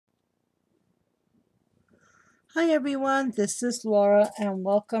Hi everyone, this is Laura and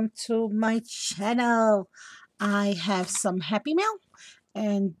welcome to my channel. I have some Happy Mail,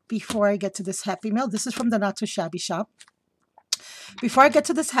 and before I get to this Happy Mail, this is from the Not Too Shabby shop. Before I get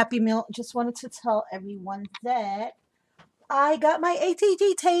to this Happy Mail, just wanted to tell everyone that I got my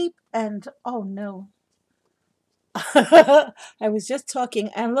ATG tape and oh no. I was just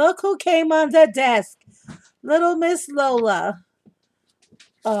talking and look who came on the desk. Little Miss Lola.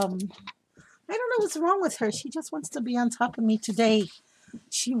 Um I don't know what's wrong with her. She just wants to be on top of me today.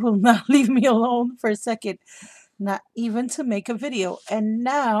 She will not leave me alone for a second, not even to make a video. And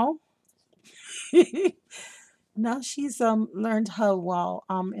now, now she's learned how while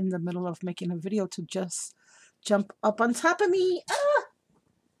I'm in the middle of making a video to just jump up on top of me. Ah,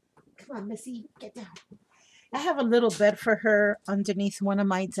 come on, Missy, get down. I have a little bed for her underneath one of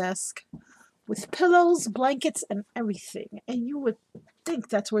my desks with pillows, blankets, and everything. And you would think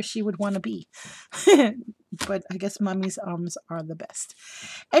that's where she would want to be. But I guess mommy's arms are the best.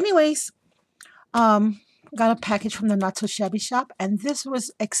 Anyways, Um, got a package from the Not So Shabby shop, and this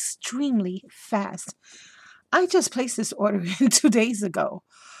was extremely fast. I just placed this order in 2 days ago.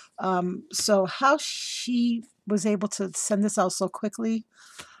 So how she was able to send this out so quickly,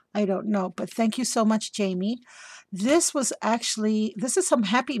 I don't know. But thank you so much, Jamie. This is some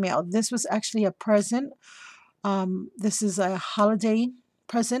happy mail. This was actually a present. This is a holiday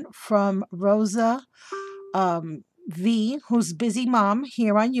present from Rosa V, who's busy mom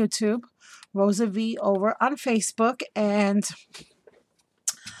here on YouTube. Rosa V over on Facebook, and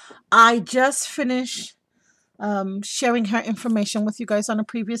I just finished sharing her information with you guys on a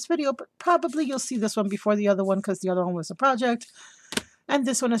previous video, but probably you'll see this one before the other one because the other one was a project, and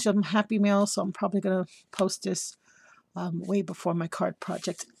this one is some Happy Mail, so I'm probably gonna post this way before my card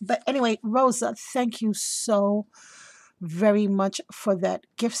project. But anyway, Rosa, thank you so very much for that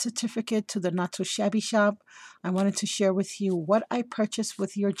gift certificate to the Not Too Shabby shop. I wanted to share with you what I purchased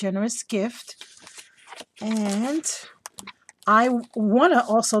with your generous gift. And I want to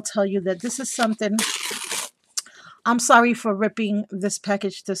also tell you that this is something. I'm sorry for ripping this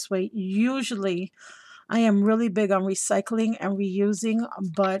package this way. Usually, I am really big on recycling and reusing,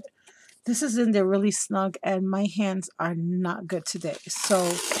 but this is in there really snug, and my hands are not good today.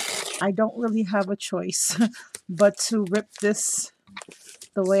 So I don't really have a choice but to rip this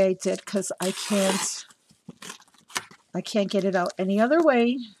the way I did because I can't get it out any other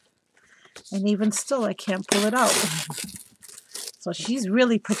way, and even still I can't pull it out. So she's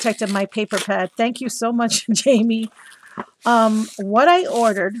really protected my paper pad. Thank you so much, Jamie. What I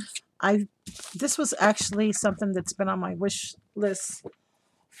ordered, I this was actually something that's been on my wish list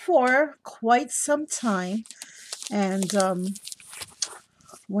for quite some time, and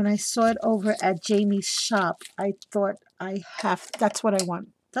when I saw it over at Jamie's shop, I thought that's what I want.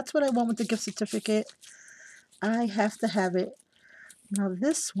 That's what I want with the gift certificate. I have to have it. Now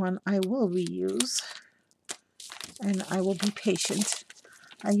this one I will reuse, and I will be patient.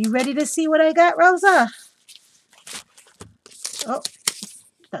 Are you ready to see what I got, Rosa? Oh,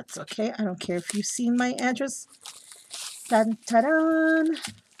 that's okay. I don't care if you've seen my address. Dun, ta-da!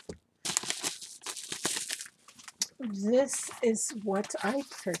 This is what I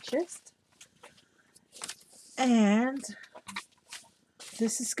purchased. And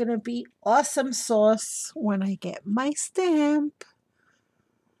this is going to be awesome sauce when I get my stamp.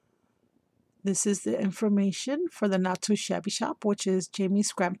 This is the information for the Not Too Shabby shop, which is Jamie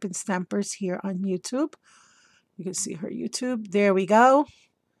Scrampin Stampers here on YouTube. You can see her YouTube. There we go.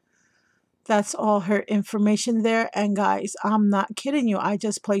 That's all her information there. And guys, I'm not kidding you. I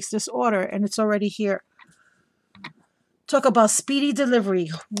just placed this order and it's already here. Talk about speedy delivery.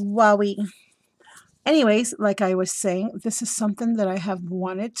 Wowie. Anyways, like I was saying, this is something that I have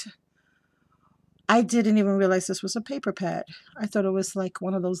wanted. I didn't even realize this was a paper pad. I thought it was like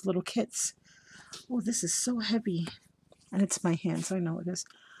one of those little kits. Oh, this is so heavy. And it's my hands. I know it is.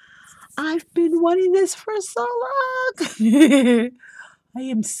 I've been wanting this for so long. I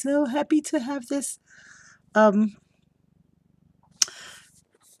am so happy to have this. Um,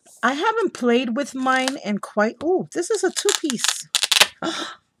 I haven't played with mine in quite. Oh, this is a two-piece.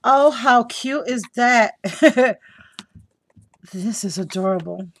 Oh, how cute is that? This is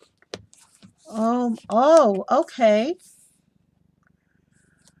adorable. Oh, okay.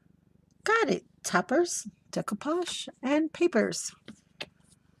 Got it. Toppers, decoupage, and papers.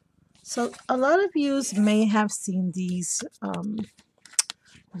 So a lot of yous may have seen these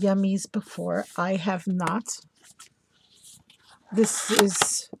yummies before. I have not. This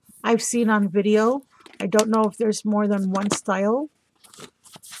is I've seen on video. I don't know if there's more than one style,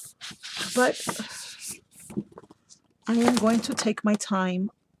 but I am going to take my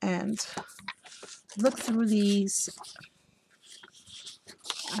time and look through these,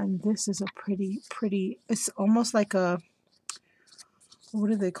 and this is a pretty, it's almost like a, what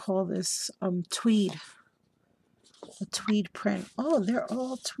do they call this? Tweed. A tweed print. Oh, they're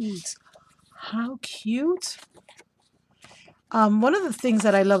all tweeds. How cute. One of the things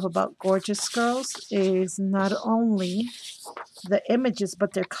that I love about Gorgeous Girls is not only the images,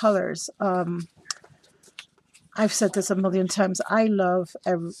 but their colors. I've said this a million times. I love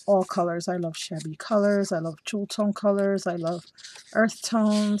all colors. I love shabby colors. I love jewel tone colors. I love earth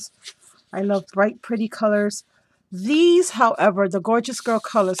tones. I love bright, pretty colors. These, however, the Gorgeous Girl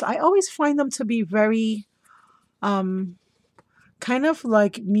colors, I always find them to be very kind of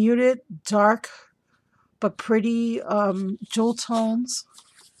like muted, dark, but pretty jewel tones.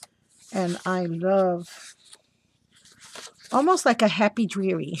 And I love almost like a happy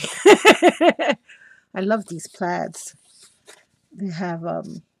dreary. I love these plaids. They have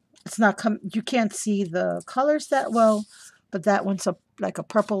it's not you can't see the colors that well, but that one's like a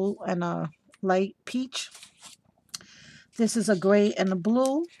purple and a light peach. This is a gray and a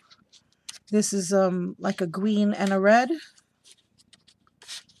blue. This is like a green and a red.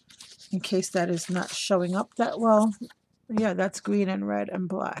 In case that is not showing up that well. Yeah, that's green and red and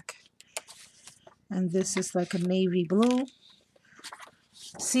black. And this is like a navy blue.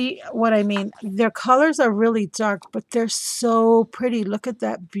 See what I mean? Their colors are really dark, but they're so pretty. Look at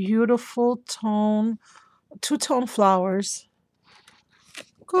that beautiful tone, two-tone flowers.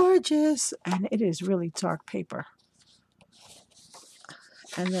 Gorgeous. And it is really dark paper.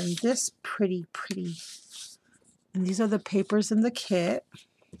 And then this pretty. And these are the papers in the kit.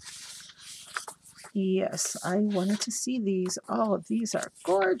 Yes, I wanted to see these. Oh, these are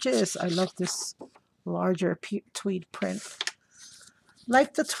gorgeous. I love this larger tweed print.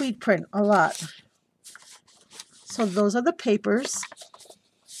 Like the tweed print a lot. So those are the papers.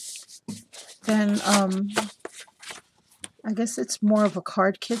 Then I guess it's more of a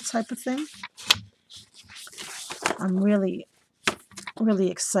card kit type of thing. I'm really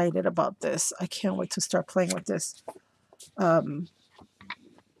excited about this. I can't wait to start playing with this.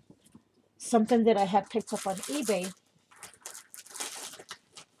 Something that I had picked up on eBay.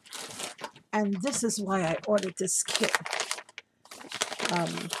 And this is why I ordered this kit.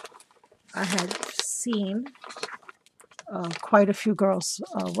 I had seen quite a few girls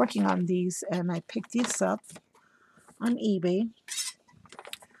working on these, and I picked these up on eBay.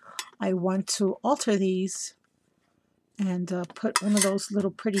 I want to alter these and put one of those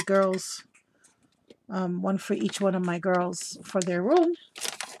little pretty girls, one for each one of my girls for their room.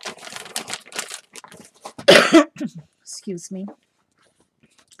 Excuse me.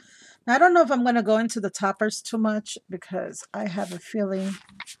 Now, I don't know if I'm going to go into the toppers too much because I have a feeling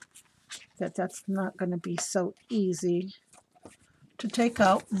that that's not going to be so easy to take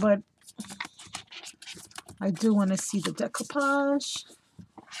out, but I do want to see the decoupage.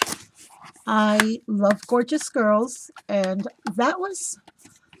 I love Gorgeous Girls, and that was,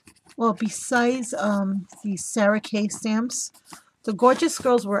 well, besides these Sarah Kay stamps, the Gorgeous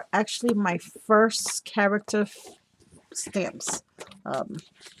Girls were actually my first character stamps.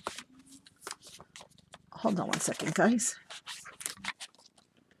 Hold on one second, guys.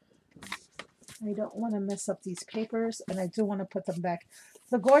 I don't want to mess up these papers, and I do want to put them back.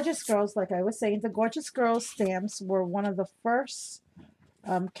 The Gorgeous Girls, like I was saying, the Gorgeous Girls stamps were one of the first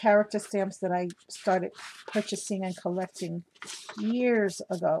character stamps that I started purchasing and collecting years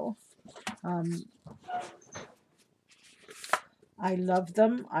ago. I love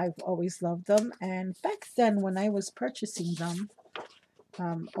them. I've always loved them. And back then when I was purchasing them,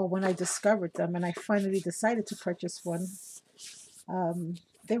 or when I discovered them and I finally decided to purchase one,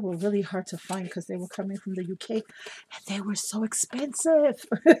 they were really hard to find because they were coming from the UK and they were so expensive.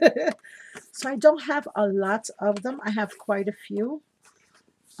 So I don't have a lot of them. I have quite a few.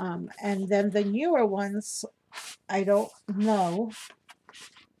 And then the newer ones, I don't know.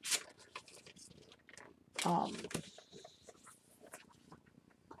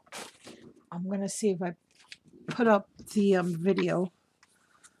 I'm going to see if I put up the video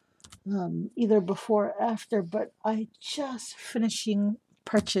either before or after, but I just finishing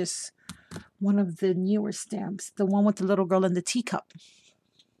purchase one of the newer stamps, the one with the little girl in the teacup.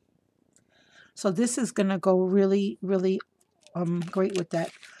 So this is going to go really great with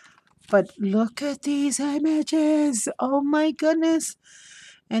that. But look at these images. Oh my goodness.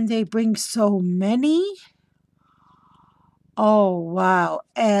 And they bring so many. Oh, wow.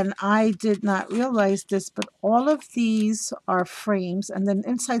 And I did not realize this, but all of these are frames. And then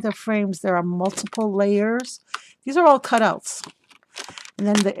inside the frames, there are multiple layers. These are all cutouts. And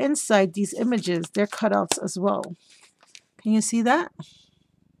then the inside, these images, they're cutouts as well. Can you see that?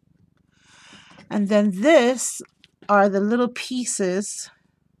 And then this are the little pieces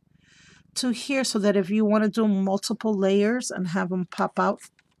to here so that if you want to do multiple layers and have them pop out,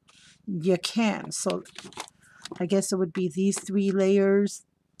 you can. So I guess it would be these 3 layers,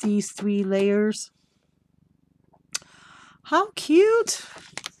 these 3 layers. How cute!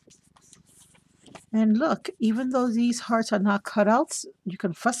 And look, even though these hearts are not cutouts, you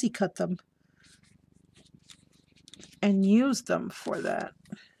can fussy cut them and use them for that.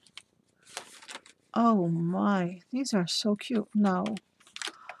 Oh my, these are so cute. Now,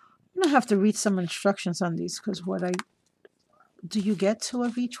 I'm gonna have to read some instructions on these because do you get 2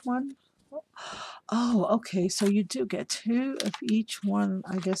 of each one? Oh, okay, so you do get 2 of each one,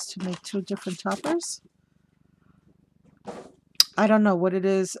 I guess, to make 2 different toppers. I don't know what it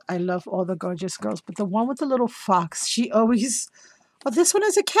is. I love all the gorgeous girls, but the one with the little fox, she always... Oh, this one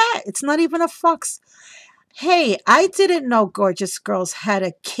is a cat. It's not even a fox. Hey, I didn't know gorgeous girls had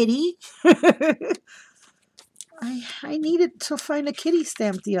a kitty. I needed to find a kitty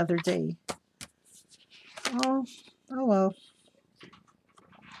stamp the other day. Oh well.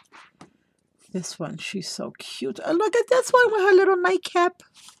 This one, she's so cute. Oh, look at this one with her little nightcap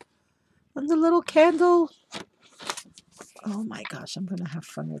and the little candle. Oh my gosh, I'm going to have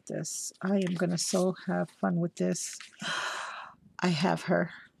fun with this. I am going to so have fun with this. I have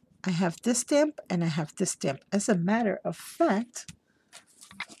her. I have this stamp and I have this stamp. As a matter of fact,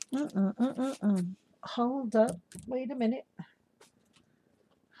 hold up. Wait a minute.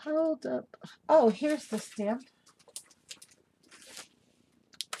 Hold up. Oh, here's the stamp.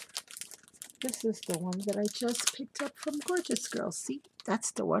 This is the one that I just picked up from Gorgeous Girl. See,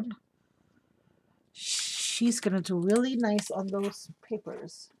 that's the one. She's going to do really nice on those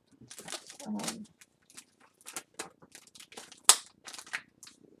papers.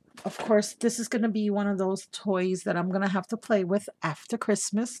 Of course, this is going to be one of those toys that I'm going to have to play with after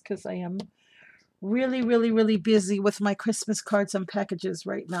Christmas because I am really, really, really busy with my Christmas cards and packages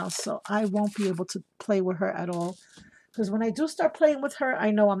right now. So I won't be able to play with her at all. Because when I do start playing with her, I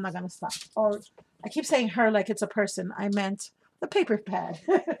know I'm not going to stop. Or I keep saying her like it's a person. I meant the paper pad.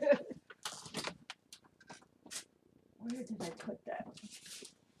 Where did I put that?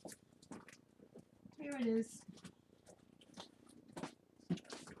 Here it is.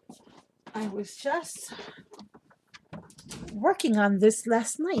 I was just working on this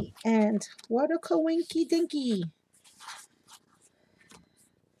last night, and what a coinky dinky.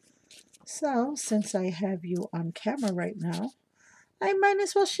 So, since I have you on camera right now, I might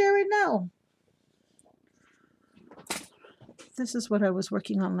as well share it now. This is what I was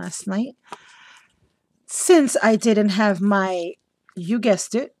working on last night. Since I didn't have my, you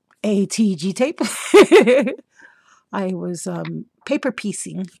guessed it, ATG tape, I was paper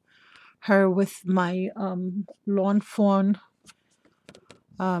piecing her with my lawn fawn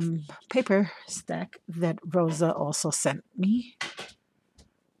paper stack that Rosa also sent me.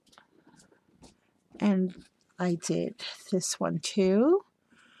 And I did this one too.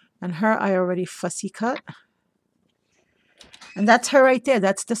 And her I already fussy cut. And that's her right there.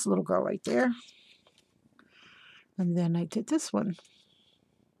 That's this little girl right there. And then I did this one.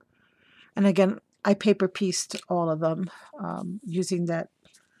 And again, I paper pieced all of them using that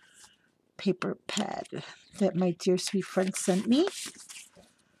paper pad that my dear sweet friend sent me.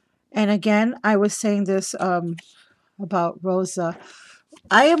 And again, I was saying this about Rosa.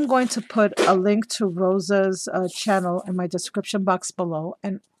 I am going to put a link to Rosa's channel in my description box below.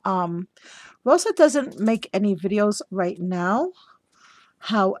 And Rosa doesn't make any videos right now.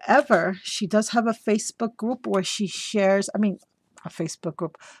 However, she does have a Facebook group where she shares, a Facebook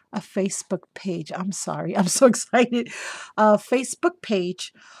group, a Facebook page. I'm sorry, I'm so excited. A Facebook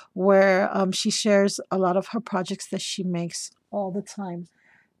page where she shares a lot of her projects that she makes all the time.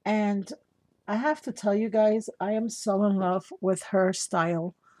 And I have to tell you guys, I am so in love with her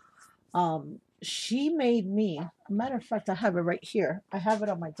style. She made me, a matter of fact, I have it right here. I have it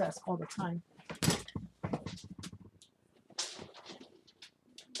on my desk all the time.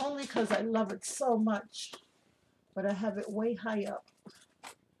 Only because I love it so much. But I have it way high up.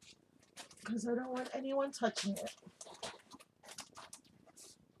 Because I don't want anyone touching it.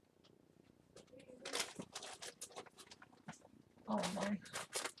 Oh my.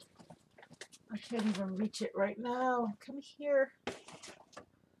 I can't even reach it right now. Come here.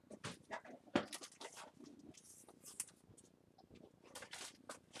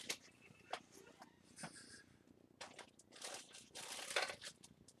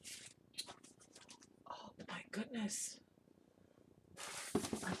 Oh my goodness.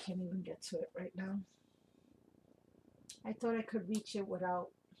 I can't even get to it right now. I thought I could reach it without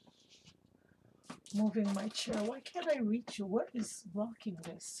moving my chair. Why can't I reach it? What is blocking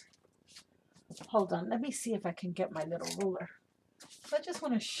this? Hold on, let me see if I can get my little ruler. So I just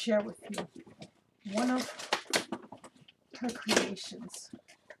want to share with you one of her creations.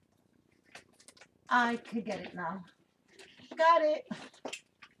 I could get it now. Got it.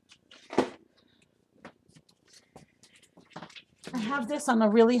 I have this on a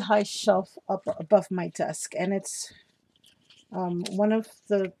really high shelf up above my desk, and it's one of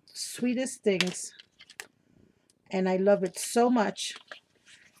the sweetest things, and I love it so much.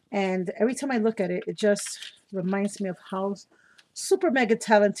 And every time I look at it, it just reminds me of how super mega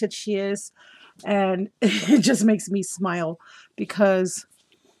talented she is, and it just makes me smile because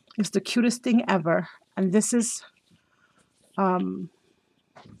it's the cutest thing ever. And this is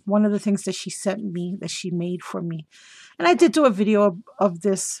one of the things that she sent me, that she made for me. And I did do a video of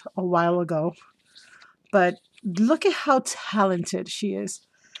this a while ago, but look at how talented she is.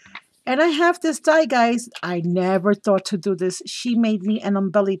 And I have this die, guys. I never thought to do this. She made me an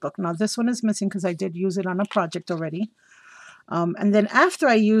umbelly book. Now, this one is missing because I did use it on a project already. And then after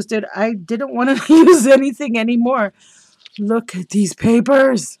I used it, I didn't want to use anything anymore. Look at these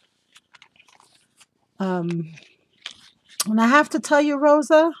papers. And I have to tell you,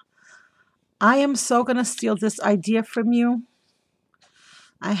 Rosa, I am so going to steal this idea from you.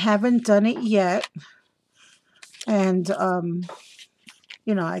 I haven't done it yet. And,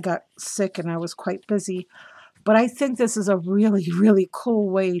 you know, I got sick and I was quite busy. But I think this is a really, really cool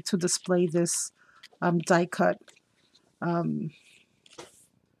way to display this die cut. I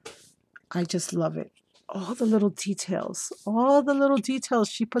just love it. All the little details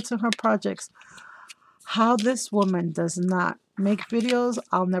she puts in her projects. How this woman does not make videos,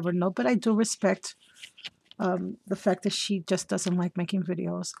 I'll never know. But I do respect the fact that she just doesn't like making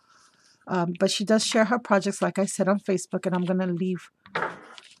videos. But she does share her projects, like I said, on Facebook. And I'm going to leave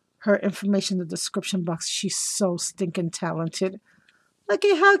her information in the description box. She's so stinking talented. Look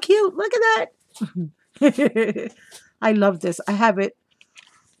at how cute. Look at that. I love this. I have it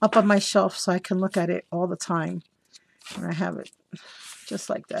up on my shelf so I can look at it all the time. And I have it just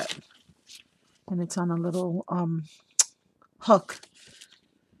like that. And it's on a little hook.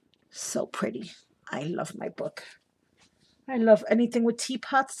 So pretty. I love my book. I love anything with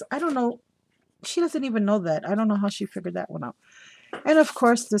teapots. I don't know. She doesn't even know that. I don't know how she figured that one out. And of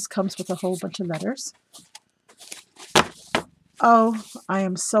course, this comes with a whole bunch of letters. Oh, I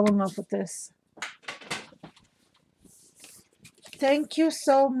am so in love with this. Thank you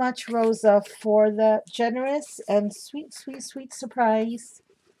so much, Rosa, for the generous and sweet, sweet, sweet surprise.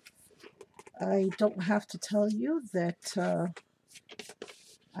 I don't have to tell you that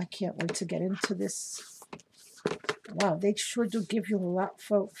I can't wait to get into this. Wow, they sure do give you a lot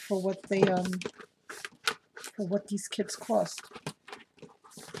for what they for what these kits cost.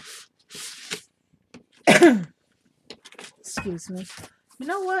 Excuse me. You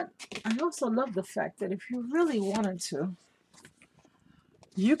know what? I also love the fact that if you really wanted to,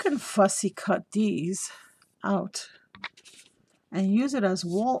 you can fussy cut these out and use it as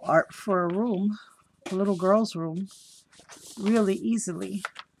wall art for a room, a little girl's room, really easily.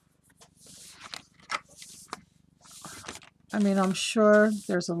 I mean, I'm sure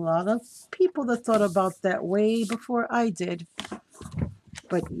there's a lot of people that thought about that way before I did.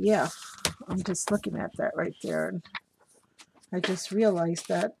 But yeah, I'm just looking at that right there, and I just realized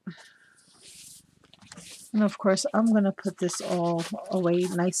that. And of course, I'm going to put this all away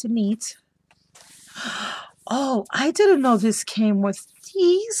nice and neat. Oh, I didn't know this came with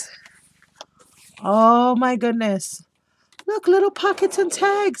these. Oh my goodness. Look, little pockets and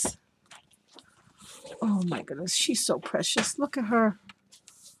tags. Oh my goodness, she's so precious. Look at her.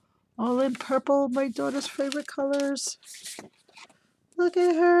 All in purple, my daughter's favorite colors. Look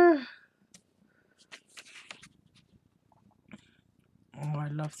at her. Oh, I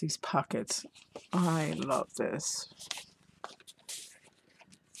love these pockets. I love this.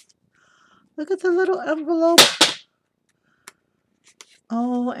 Look at the little envelope.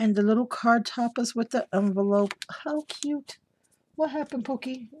 Oh, and the little card toppers with the envelope. How cute. What happened,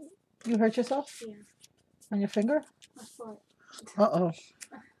 Pookie? You hurt yourself? Yeah. On your finger? My foot. Uh-oh.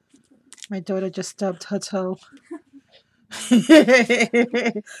 My daughter just stubbed her toe.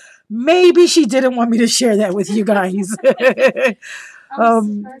 Maybe she didn't want me to share that with you guys. I was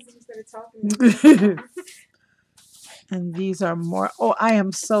surprised that you started talking. And these are more. Oh, I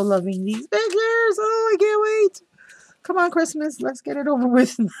am so loving these pictures. Oh, I can't wait. Come on, Christmas. Let's get it over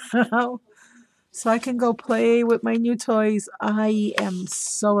with now, so I can go play with my new toys. I am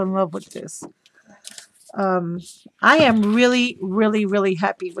so in love with this. I am really, really, really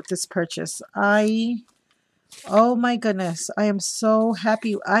happy with this purchase. Oh my goodness, I am so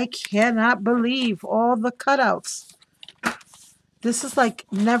happy. I cannot believe all the cutouts. This is like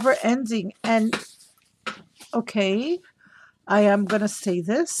never ending. And okay, I am going to say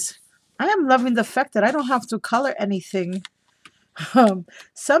this. I am loving the fact that I don't have to color anything.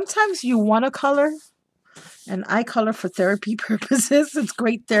 Sometimes you want to color, and I color for therapy purposes. It's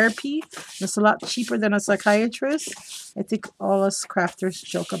great therapy. It's a lot cheaper than a psychiatrist. I think all us crafters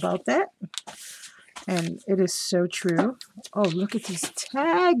joke about that. And it is so true. Oh, look at these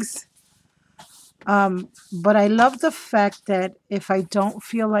tags. But I love the fact that if I don't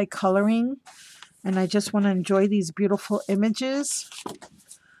feel like coloring and I just want to enjoy these beautiful images,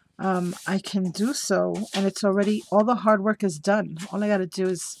 I can do so. And it's already, all the hard work is done. All I got to do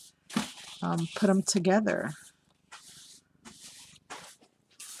is put them together.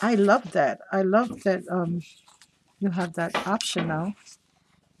 I love that. I love that you have that option now.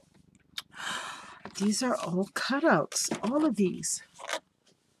 These are all cutouts. All of these.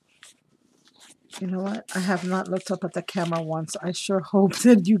 You know what? I have not looked up at the camera once. I sure hope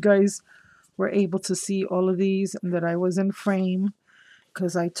that you guys were able to see all of these and that I was in frame,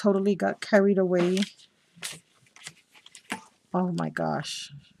 because I totally got carried away. Oh my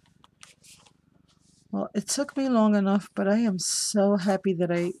gosh. Well, it took me long enough, but I am so happy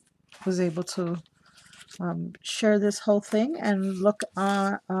that I was able to share this whole thing and look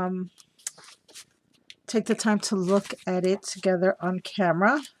take the time to look at it together on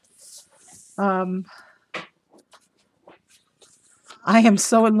camera. I am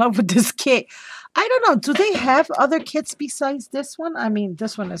so in love with this kit. I don't know. Do they have other kits besides this one? I mean,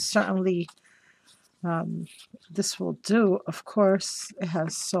 this one is certainly, this will do. Of course, it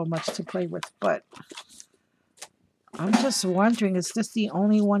has so much to play with, but I'm just wondering, is this the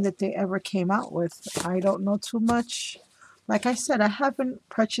only one that they ever came out with? I don't know too much. Like I said, I haven't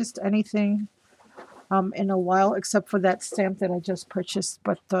purchased anything in a while except for that stamp that I just purchased,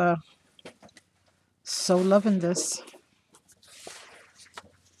 but so loving this.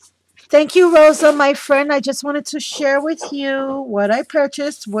 Thank you, Rosa, my friend. I just wanted to share with you what I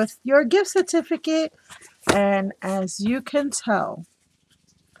purchased with your gift certificate. And as you can tell,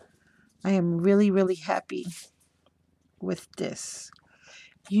 I am really, really happy with this.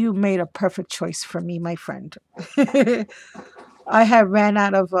 You made a perfect choice for me, my friend. I had ran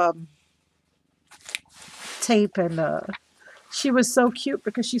out of tape, and she was so cute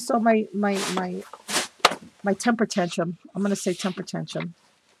because she saw my temper tantrum. I'm gonna say temper tantrum,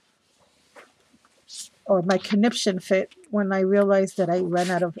 or my conniption fit, when I realized that I ran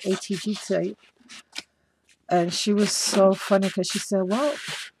out of ATG tape. And she was so funny because she said, well,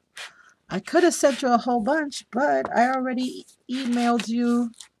 I could have sent you a whole bunch, but I already emailed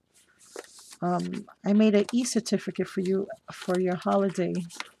you. I made an e-certificate for you for your holiday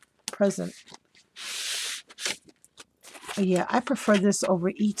present. Yeah, I prefer this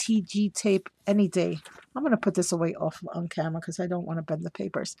over ETG tape any day. I'm going to put this away off on camera because I don't want to bend the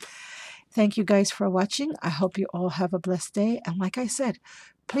papers. Thank you guys for watching. I hope you all have a blessed day. And like I said,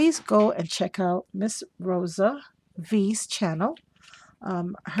 please go and check out Miss Rosa V's channel.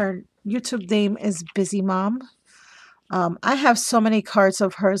 Her YouTube name is Busy Mom. I have so many cards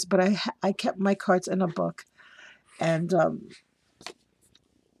of hers, but I kept my cards in a book. And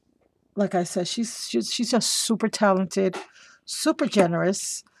like I said, she's just super talented, super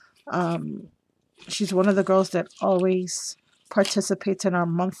generous. She's one of the girls that always participates in our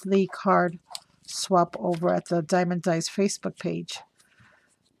monthly card swap over at the Diamond Dice Facebook page.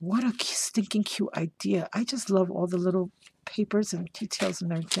 What a stinking cute idea. I just love all the little papers and details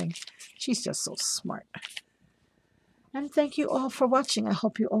and everything. She's just so smart. And thank you all for watching. I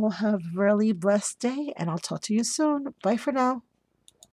hope you all have a really blessed day, and I'll talk to you soon. Bye for now.